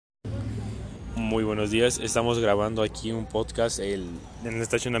Muy buenos días, estamos grabando aquí un podcast en el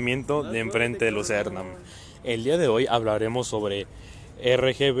estacionamiento de enfrente de los Ernam. El día de hoy hablaremos sobre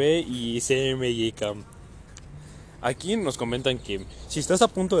RGB y CMYK. Aquí nos comentan que si estás a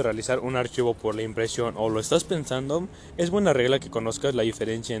punto de realizar un archivo por la impresión o lo estás pensando, es buena regla que conozcas la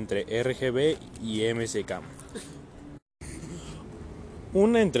diferencia entre RGB y MSK.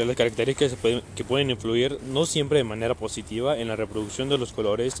 Una entre las características que pueden influir no siempre de manera positiva en la reproducción de los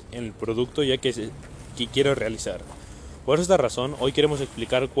colores en el producto que quiero realizar. Por esta razón, hoy queremos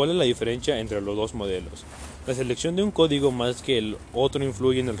explicar cuál es la diferencia entre los dos modelos. La selección de un código más que el otro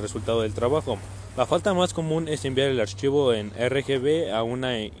influye en el resultado del trabajo. La falta más común es enviar el archivo en RGB a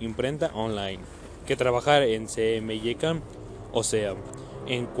una imprenta online, que trabajar en CMYK, o sea,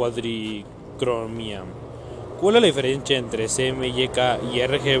 en cuadricromía. ¿Cuál es la diferencia entre CMYK y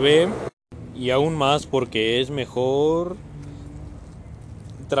RGB? Y aún más porque es mejor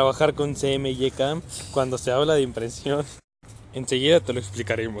trabajar con CMYK cuando se habla de impresión. Enseguida te lo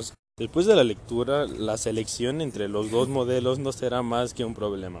explicaremos. Después de la lectura, la selección entre los dos modelos no será más que un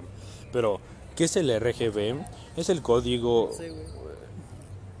problema. Pero, ¿qué es el RGB? Es el código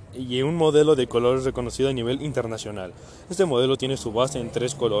y un modelo de colores reconocido a nivel internacional. Este modelo tiene su base en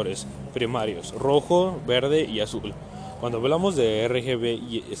tres colores primarios: rojo, verde y azul. Cuando hablamos de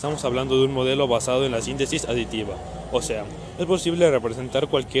RGB, estamos hablando de un modelo basado en la síntesis aditiva, o sea, es posible representar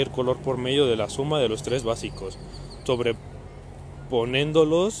cualquier color por medio de la suma de los tres básicos.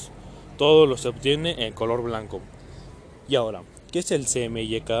 Sobreponiéndolos, todo se obtiene en color blanco. Y ahora, ¿qué es el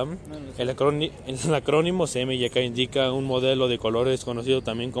CMYK? El acrónimo CMYK indica un modelo de colores conocido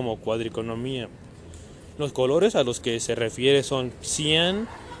también como cuadricromía. Los colores a los que se refiere son cian,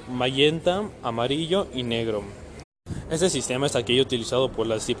 magenta, amarillo y negro. Este sistema es aquello utilizado por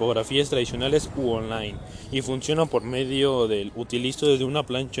las tipografías tradicionales u online y funciona por medio del utilizo de una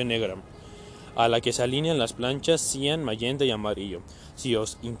plancha negra a la que se alinean las planchas cian, magenta y amarillo. Si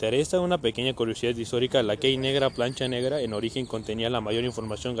os interesa una pequeña curiosidad histórica, la key negra, plancha negra, en origen contenía la mayor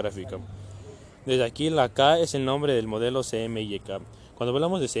información gráfica. Desde aquí la K es el nombre del modelo CMYK. Cuando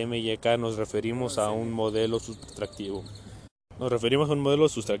hablamos de CMYK nos referimos a un modelo sustractivo.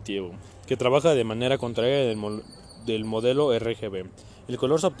 Que trabaja de manera contraria del modelo RGB. El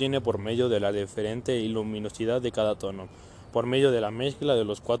color se obtiene por medio de la diferente luminosidad de cada tono. Por medio de la mezcla de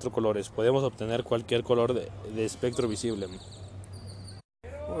los cuatro colores podemos obtener cualquier color de espectro visible.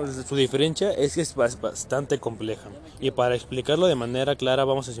 Su diferencia es que es bastante compleja, y para explicarlo de manera clara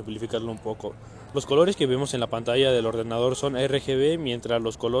vamos a simplificarlo un poco. Los colores que vemos en la pantalla del ordenador son RGB, mientras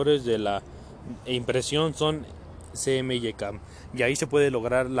los colores de la impresión son CMYK, y ahí se puede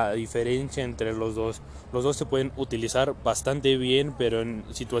lograr la diferencia entre los dos. Los dos se pueden utilizar bastante bien, pero en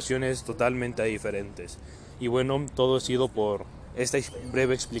situaciones totalmente diferentes. Y bueno, todo ha sido por esta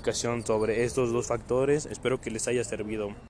breve explicación sobre estos dos factores. Espero que les haya servido.